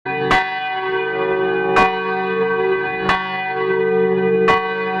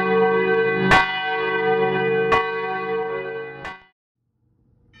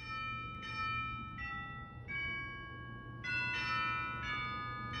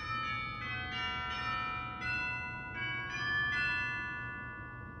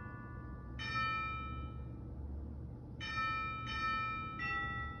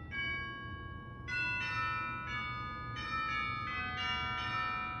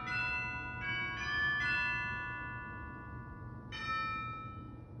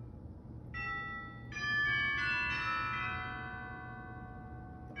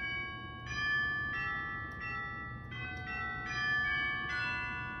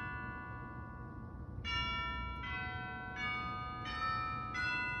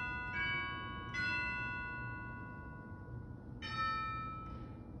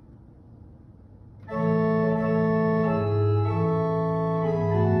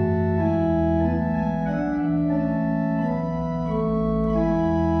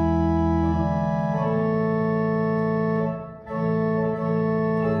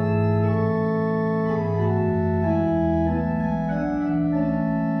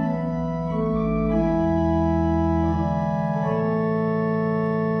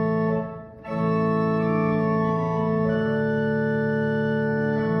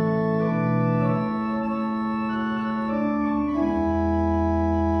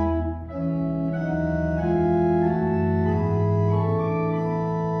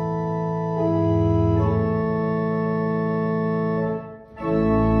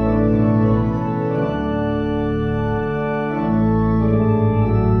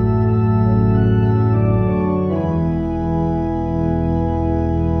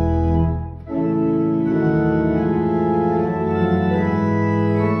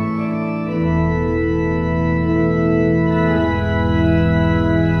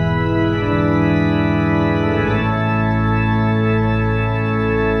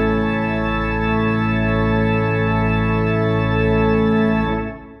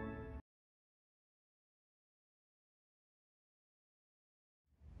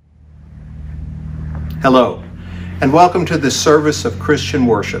Hello, and welcome to this service of Christian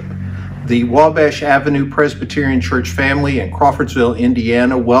worship. The Wabash Avenue Presbyterian Church family in Crawfordsville,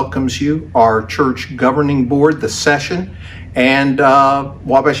 Indiana welcomes you, our church governing board, the session, and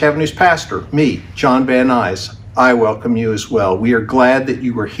Wabash Avenue's pastor, me, John Van Nuys. I welcome you as well. We are glad that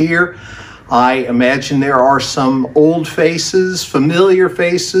you are here. I imagine there are some old faces, familiar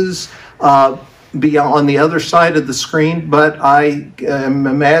faces, beyond on the other side of the screen, but I am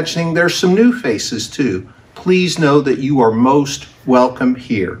imagining there's some new faces too. Please know that you are most welcome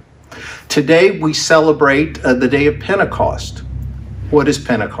here. Today we celebrate the day of Pentecost. What is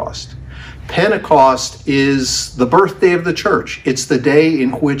Pentecost? Pentecost is the birthday of the church. It's the day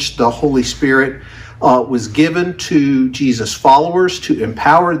in which the Holy Spirit was given to Jesus' followers to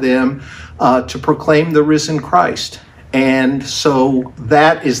empower them to proclaim the risen Christ. And so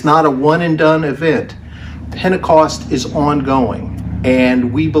that is not a one and done event. Pentecost is ongoing,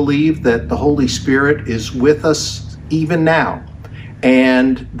 and we believe that the Holy Spirit is with us even now,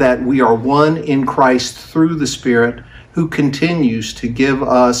 and that we are one in Christ through the Spirit, who continues to give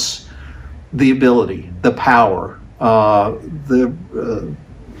us the ability, the power, the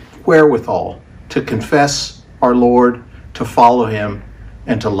wherewithal to confess our Lord, to follow him,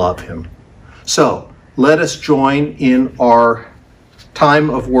 and to love him. So let us join in our time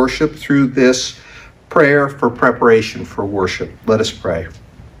of worship through this prayer for preparation for worship. Let us pray.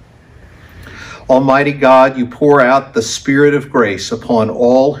 Almighty God, you pour out the Spirit of grace upon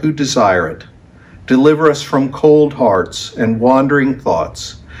all who desire it. Deliver us from cold hearts and wandering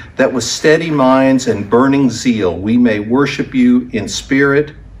thoughts, that with steady minds and burning zeal we may worship you in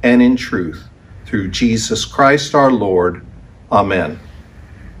spirit and in truth. Through Jesus Christ our Lord. Amen.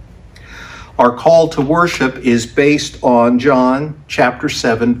 Our call to worship is based on John chapter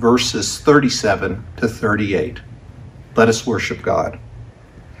 7, verses 37 to 38. Let us worship God.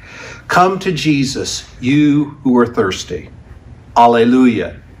 Come to Jesus, you who are thirsty.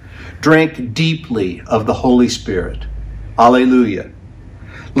 Alleluia. Drink deeply of the Holy Spirit. Alleluia.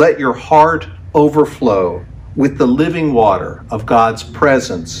 Let your heart overflow with the living water of God's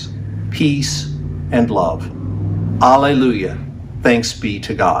presence, peace, and love. Alleluia. Thanks be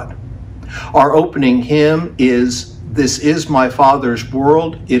to God. Our opening hymn is This Is My Father's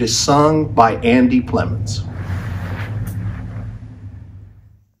World. It is sung by Andy Plemons.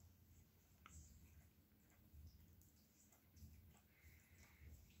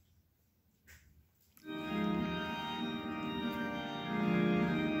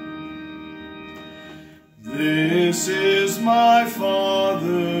 This is my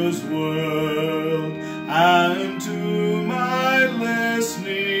Father's world, and to my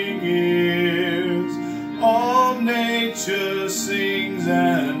listening ears all nature sings,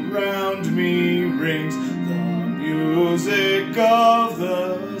 and round me rings the music of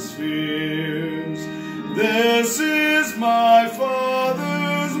the spheres. This is my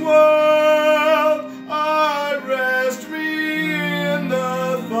Father's world, I rest me in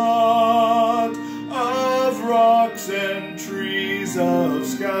the thought of rocks and trees, of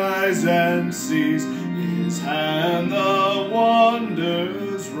skies and seas, his hand the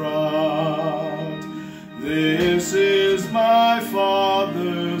wonders wrought. This is my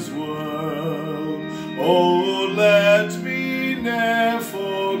Father's world, oh let me ne'er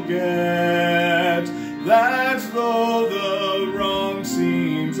forget that though the wrong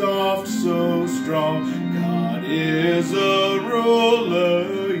seems oft so strong, God is a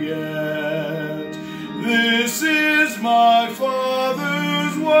ruler yet. This is my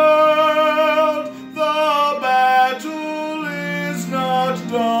Father's world, the battle is not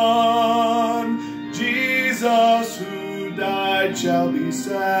done. Jesus who died shall be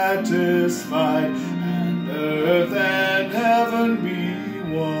satisfied, and earth and heaven be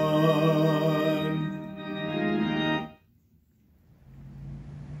one.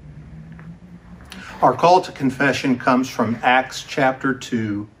 Our call to confession comes from Acts chapter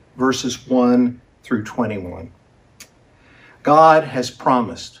 2, verses 1 through 21. God has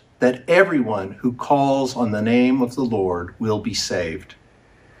promised that everyone who calls on the name of the Lord will be saved.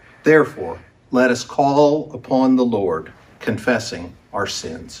 Therefore, let us call upon the Lord, confessing our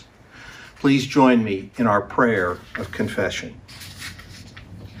sins. Please join me in our prayer of confession.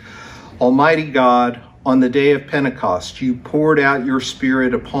 Almighty God, on the day of Pentecost, you poured out your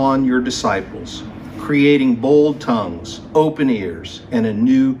Spirit upon your disciples, creating bold tongues, open ears, and a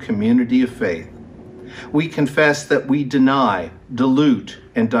new community of faith. We confess that we deny, dilute,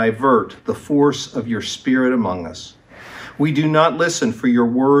 and divert the force of your Spirit among us. We do not listen for your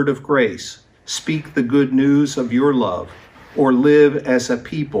word of grace, speak the good news of your love, or live as a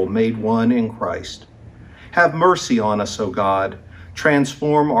people made one in Christ. Have mercy on us, O God.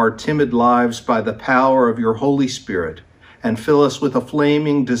 Transform our timid lives by the power of your Holy Spirit, and fill us with a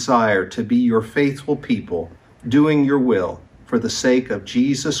flaming desire to be your faithful people, doing your will, for the sake of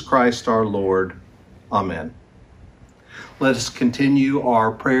Jesus Christ our Lord. Amen. Let us continue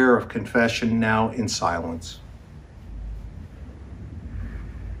our prayer of confession now in silence.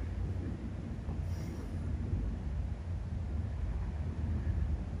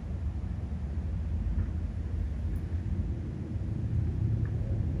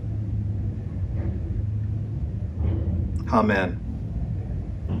 Amen.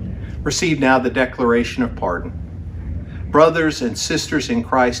 Receive now the declaration of pardon. Brothers and sisters in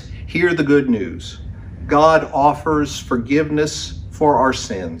Christ, hear the good news. God offers forgiveness for our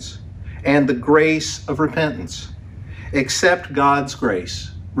sins and the grace of repentance. Accept God's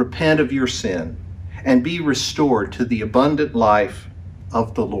grace, repent of your sin, and be restored to the abundant life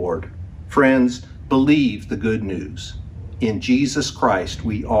of the Lord. Friends, believe the good news. In Jesus Christ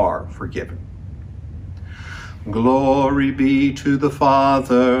we are forgiven. Glory be to the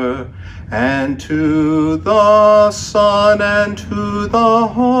Father, and to the Son, and to the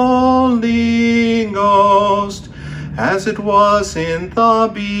Holy Ghost, as it was in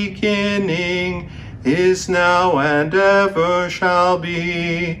the beginning, is now, and ever shall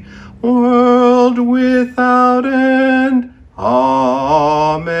be, world without end.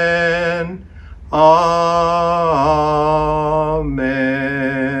 Amen. Amen.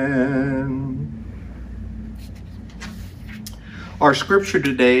 Our scripture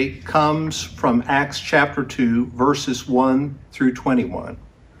today comes from Acts chapter 2, verses 1 through 21.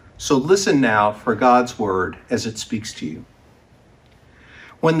 So listen now for God's word as it speaks to you.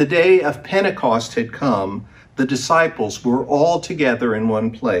 When the day of Pentecost had come, the disciples were all together in one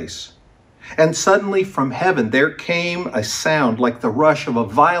place. And suddenly from heaven there came a sound like the rush of a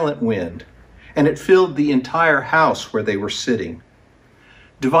violent wind, and it filled the entire house where they were sitting.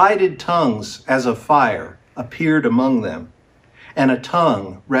 Divided tongues as of fire appeared among them, and a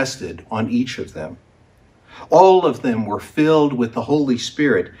tongue rested on each of them. All of them were filled with the Holy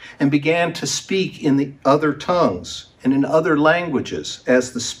Spirit and began to speak in the other tongues and in other languages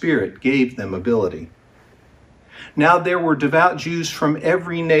as the Spirit gave them ability. Now there were devout Jews from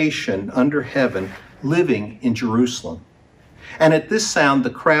every nation under heaven living in Jerusalem. And at this sound the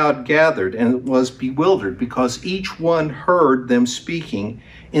crowd gathered and was bewildered because each one heard them speaking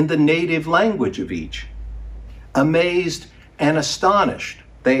in the native language of each. Amazed and astonished,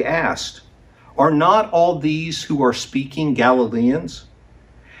 they asked, "Are not all these who are speaking Galileans?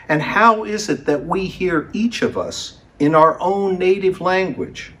 And how is it that we hear each of us in our own native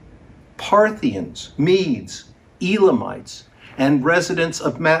language? Parthians, Medes, Elamites, and residents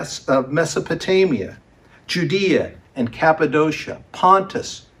of Mesopotamia, Judea and Cappadocia,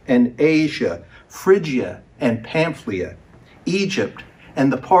 Pontus and Asia, Phrygia and Pamphylia, Egypt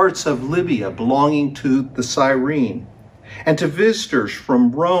and the parts of Libya belonging to the Cyrene, and to visitors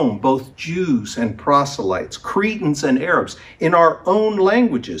from Rome, both Jews and proselytes, Cretans and Arabs. In our own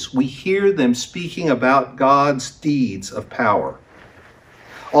languages, we hear them speaking about God's deeds of power."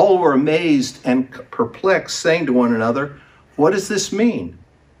 All were amazed and perplexed, saying to one another, "What does this mean?"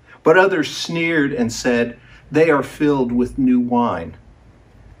 But others sneered and said, "They are filled with new wine."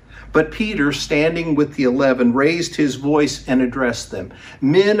 But Peter, standing with the 11, raised his voice and addressed them.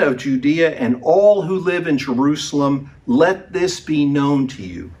 "Men of Judea and all who live in Jerusalem, let this be known to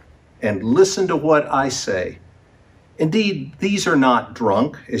you, and listen to what I say. Indeed, these are not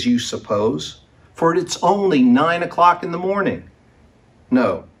drunk, as you suppose, for it's only 9 o'clock in the morning.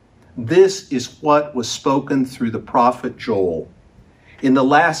 No, this is what was spoken through the prophet Joel. In the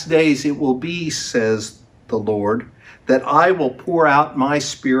last days it will be, says the Lord, that I will pour out my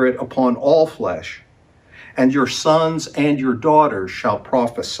Spirit upon all flesh, and your sons and your daughters shall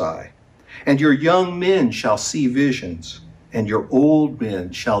prophesy, and your young men shall see visions, and your old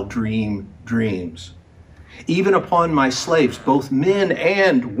men shall dream dreams. Even upon my slaves, both men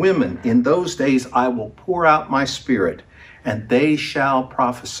and women, in those days I will pour out my Spirit, and they shall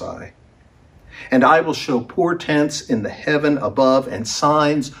prophesy. And I will show portents in the heaven above and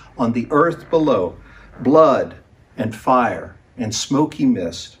signs on the earth below, blood and fire and smoky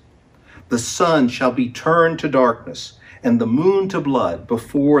mist. The sun shall be turned to darkness and the moon to blood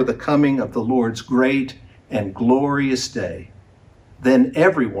before the coming of the Lord's great and glorious day. Then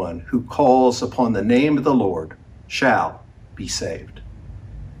everyone who calls upon the name of the Lord shall be saved."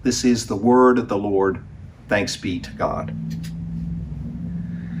 This is the word of the Lord. Thanks be to God.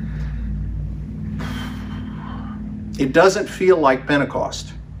 It doesn't feel like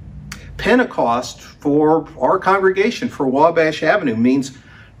Pentecost. Pentecost for our congregation, for Wabash Avenue, means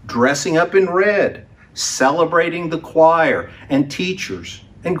dressing up in red, celebrating the choir and teachers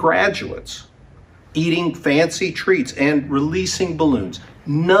and graduates, eating fancy treats and releasing balloons.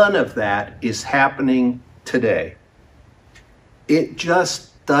 None of that is happening today. It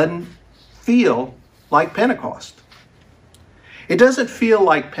just doesn't feel like Pentecost. It doesn't feel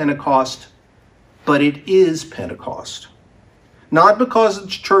like Pentecost, but it is Pentecost. Not because the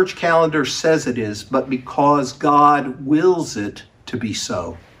church calendar says it is, but because God wills it to be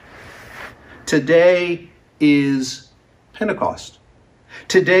so. Today is Pentecost.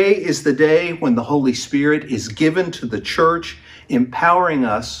 Today is the day when the Holy Spirit is given to the church, empowering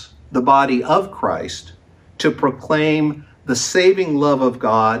us, the body of Christ, to proclaim the saving love of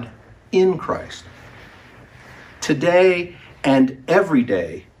God in Christ. Today and every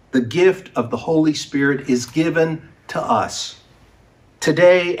day, the gift of the Holy Spirit is given to us.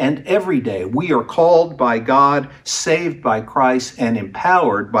 Today and every day, we are called by God, saved by Christ, and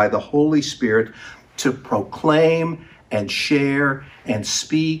empowered by the Holy Spirit to proclaim and share and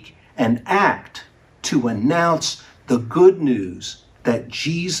speak and act to announce the good news that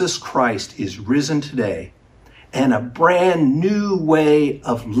Jesus Christ is risen today and a brand new way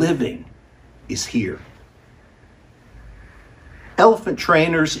of living is here. Elephant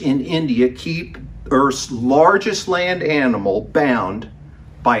trainers in India keep Earth's largest land animal bound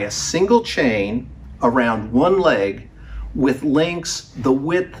by a single chain around one leg with links the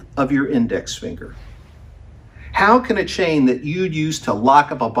width of your index finger. How can a chain that you'd use to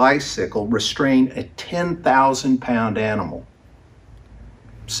lock up a bicycle restrain a 10,000-pound animal?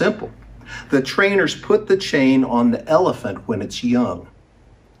 Simple. The trainers put the chain on the elephant when it's young.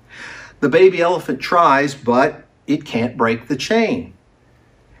 The baby elephant tries, but it can't break the chain.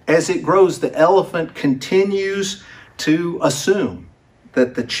 As it grows, the elephant continues to assume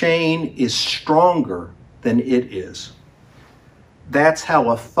that the chain is stronger than it is. That's how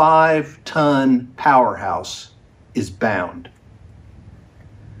a 5-ton powerhouse is bound.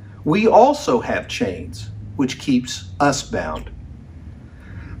 We also have chains, which keeps us bound.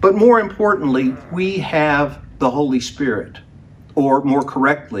 But more importantly, we have the Holy Spirit, or more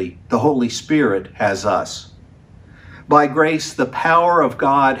correctly, the Holy Spirit has us. By grace, the power of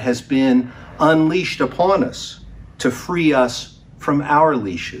God has been unleashed upon us to free us from our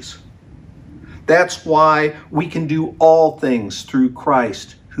leashes. That's why we can do all things through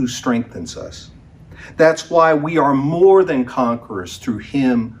Christ who strengthens us. That's why we are more than conquerors through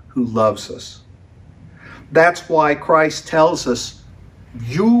him who loves us. That's why Christ tells us,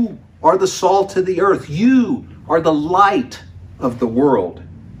 you are the salt of the earth. You are the light of the world.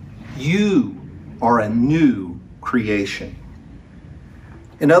 You are a new creation.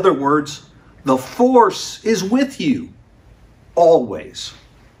 In other words, the force is with you always.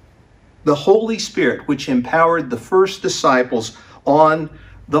 The Holy Spirit, which empowered the first disciples on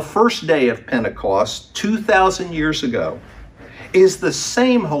the first day of Pentecost 2,000 years ago, is the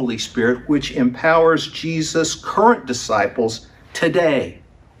same Holy Spirit which empowers Jesus' current disciples today,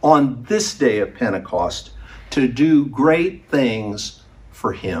 on this day of Pentecost, to do great things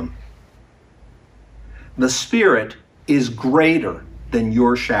for him. The Spirit is greater than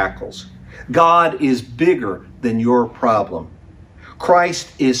your shackles. God is bigger than your problem.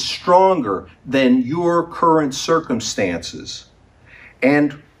 Christ is stronger than your current circumstances.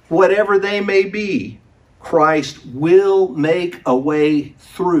 And whatever they may be, Christ will make a way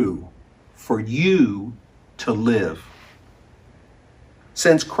through for you to live.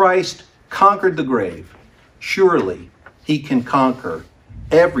 Since Christ conquered the grave, surely he can conquer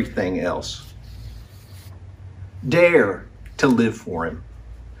everything else. Dare to live for him.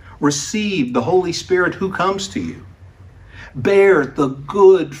 Receive the Holy Spirit who comes to you. Bear the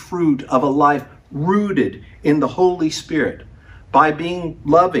good fruit of a life rooted in the Holy Spirit by being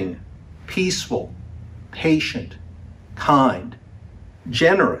loving, peaceful, patient, kind,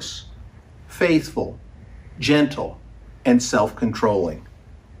 generous, faithful, gentle, and self-controlling.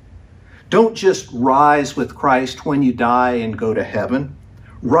 Don't just rise with Christ when you die and go to heaven.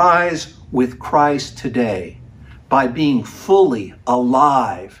 Rise with Christ today by being fully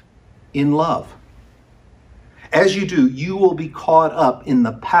alive in love. As you do, you will be caught up in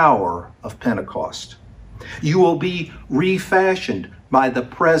the power of Pentecost. You will be refashioned by the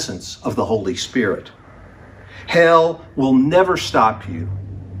presence of the Holy Spirit. Hell will never stop you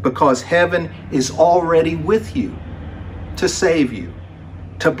because heaven is already with you to save you,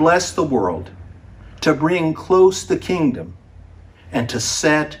 to bless the world, to bring close the kingdom, and to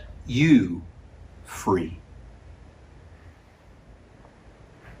set you free.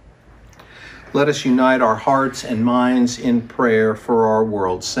 Let us unite our hearts and minds in prayer for our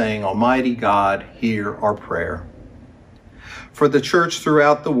world, saying, Almighty God, hear our prayer. For the church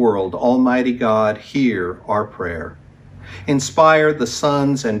throughout the world, Almighty God, hear our prayer. Inspire the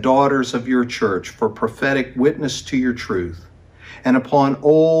sons and daughters of your church for prophetic witness to your truth, and upon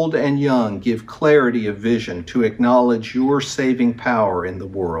old and young give clarity of vision to acknowledge your saving power in the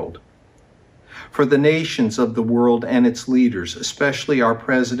world. For the nations of the world and its leaders, especially our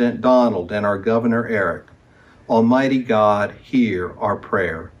President Donald and our Governor Eric, Almighty God, hear our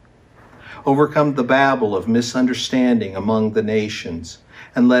prayer. Overcome the babble of misunderstanding among the nations,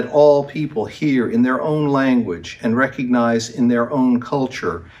 and let all people hear in their own language and recognize in their own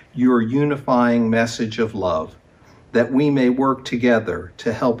culture your unifying message of love, that we may work together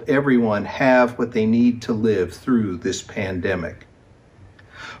to help everyone have what they need to live through this pandemic.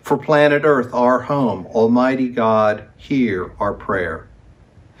 For planet Earth, our home, Almighty God, hear our prayer.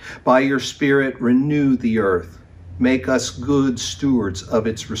 By your Spirit, renew the earth. Make us good stewards of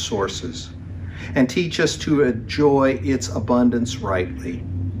its resources, and teach us to enjoy its abundance rightly.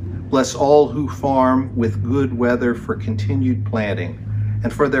 Bless all who farm with good weather for continued planting,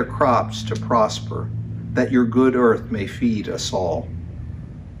 and for their crops to prosper, that your good earth may feed us all.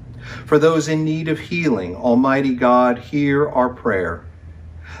 For those in need of healing, Almighty God, hear our prayer.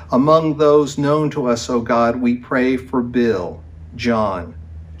 Among those known to us, O God, we pray for Bill, John,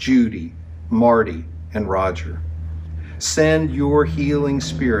 Judy, Marty, and Roger. Send your healing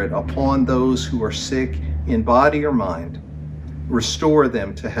spirit upon those who are sick in body or mind. Restore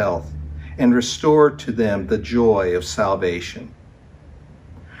them to health, and restore to them the joy of salvation.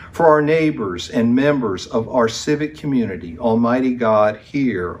 For our neighbors and members of our civic community, Almighty God,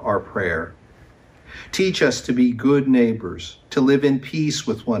 hear our prayer. Teach us to be good neighbors, to live in peace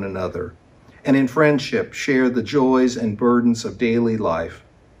with one another, and in friendship share the joys and burdens of daily life.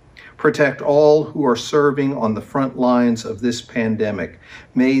 Protect all who are serving on the front lines of this pandemic.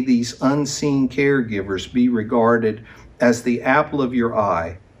 May these unseen caregivers be regarded as the apple of your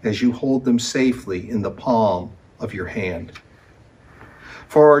eye as you hold them safely in the palm of your hand.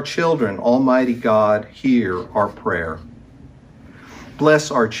 For our children, Almighty God, hear our prayer. Bless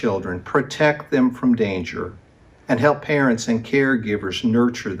our children, protect them from danger, and help parents and caregivers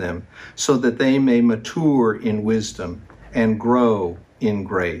nurture them so that they may mature in wisdom and grow in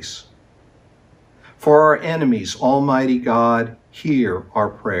grace. For our enemies, Almighty God, hear our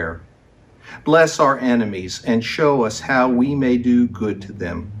prayer. Bless our enemies and show us how we may do good to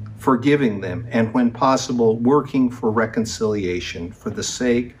them, forgiving them, and when possible, working for reconciliation for the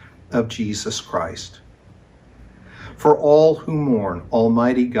sake of Jesus Christ. For all who mourn,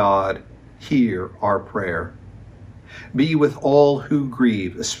 Almighty God, hear our prayer. Be with all who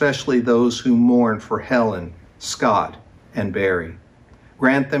grieve, especially those who mourn for Helen, Scott, and Barry.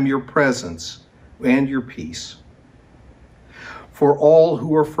 Grant them your presence and your peace. For all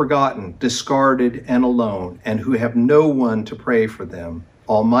who are forgotten, discarded, and alone, and who have no one to pray for them,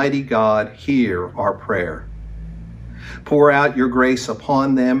 Almighty God, hear our prayer. Pour out your grace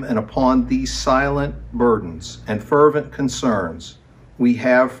upon them and upon these silent burdens and fervent concerns we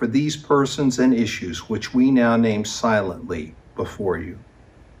have for these persons and issues which we now name silently before you.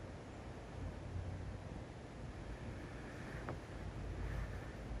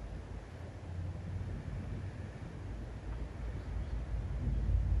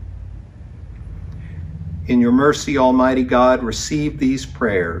 In your mercy, Almighty God, receive these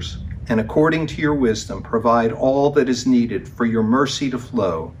prayers, and according to your wisdom, provide all that is needed for your mercy to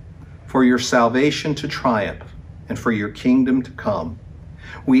flow, for your salvation to triumph, and for your kingdom to come.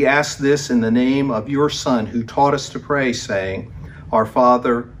 We ask this in the name of your Son, who taught us to pray, saying, Our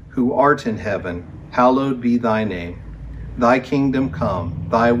Father, who art in heaven, hallowed be thy name. Thy kingdom come,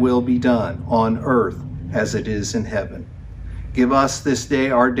 thy will be done, on earth as it is in heaven. Give us this day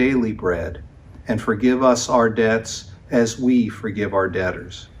our daily bread, and forgive us our debts as we forgive our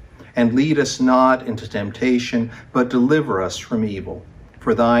debtors. And lead us not into temptation, but deliver us from evil.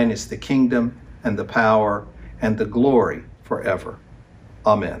 For thine is the kingdom, and the power, and the glory forever.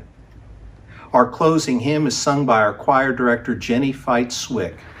 Amen. Our closing hymn is sung by our choir director, Jennie Fights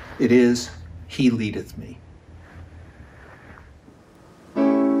Swick. It is, He Leadeth Me.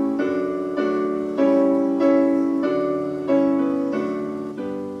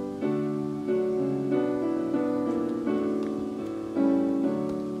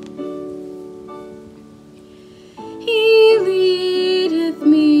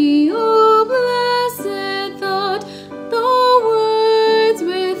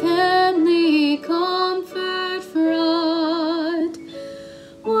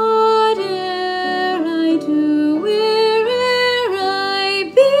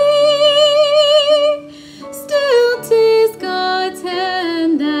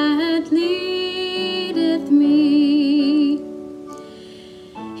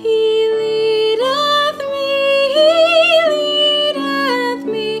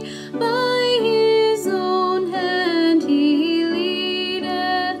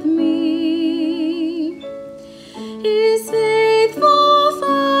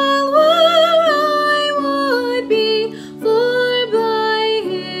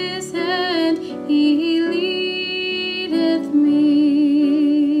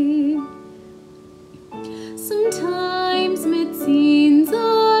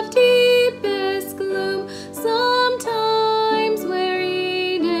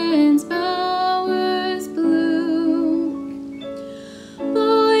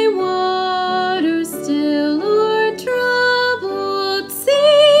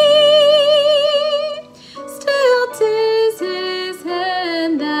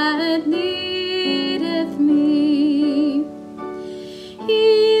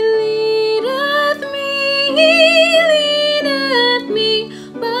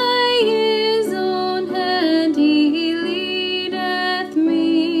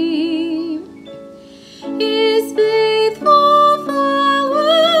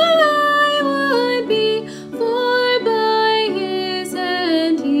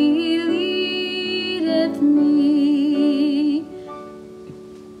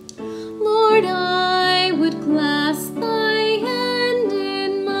 Lord, I would clasp thy hand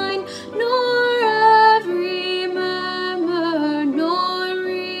in mine, nor every murmur nor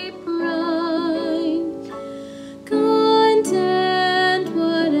reprime. Content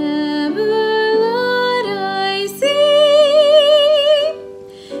whatever lot I see,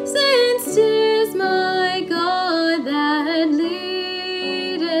 since 'tis my God that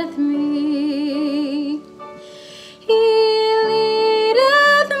leadeth me. He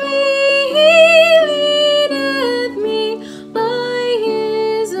leadeth me by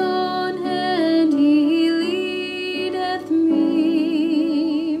his own hand, he leadeth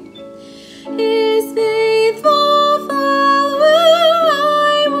me. His faithful follower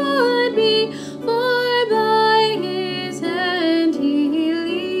I would be, for by his hand he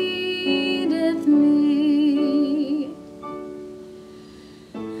leadeth me.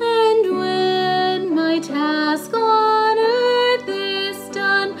 And when my task on earth is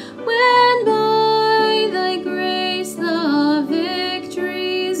done, when by thy grace the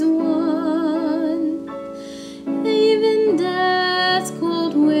victory's won, even death's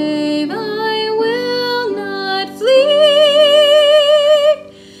cold wave I will not flee,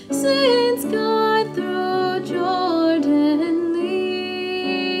 since God through Jordan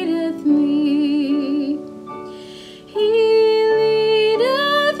leadeth me. He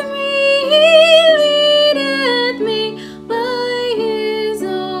leadeth me by his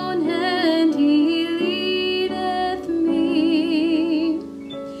own hand, he leadeth me.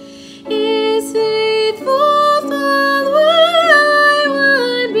 His faithful follower I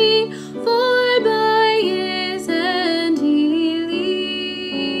would be, for by his hand he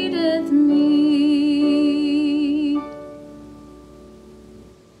leadeth me.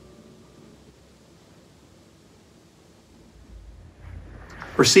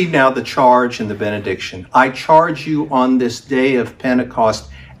 Receive now the charge and the benediction. I charge you on this day of Pentecost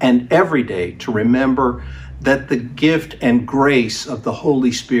and every day to remember that the gift and grace of the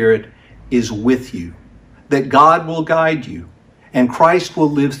Holy Spirit is with you, that God will guide you, and Christ will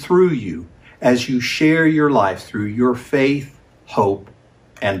live through you as you share your life through your faith, hope,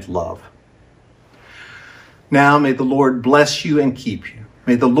 and love. Now may the Lord bless you and keep you.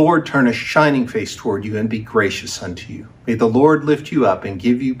 May the Lord turn a shining face toward you and be gracious unto you. May the Lord lift you up and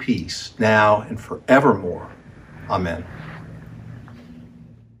give you peace now and forevermore. Amen.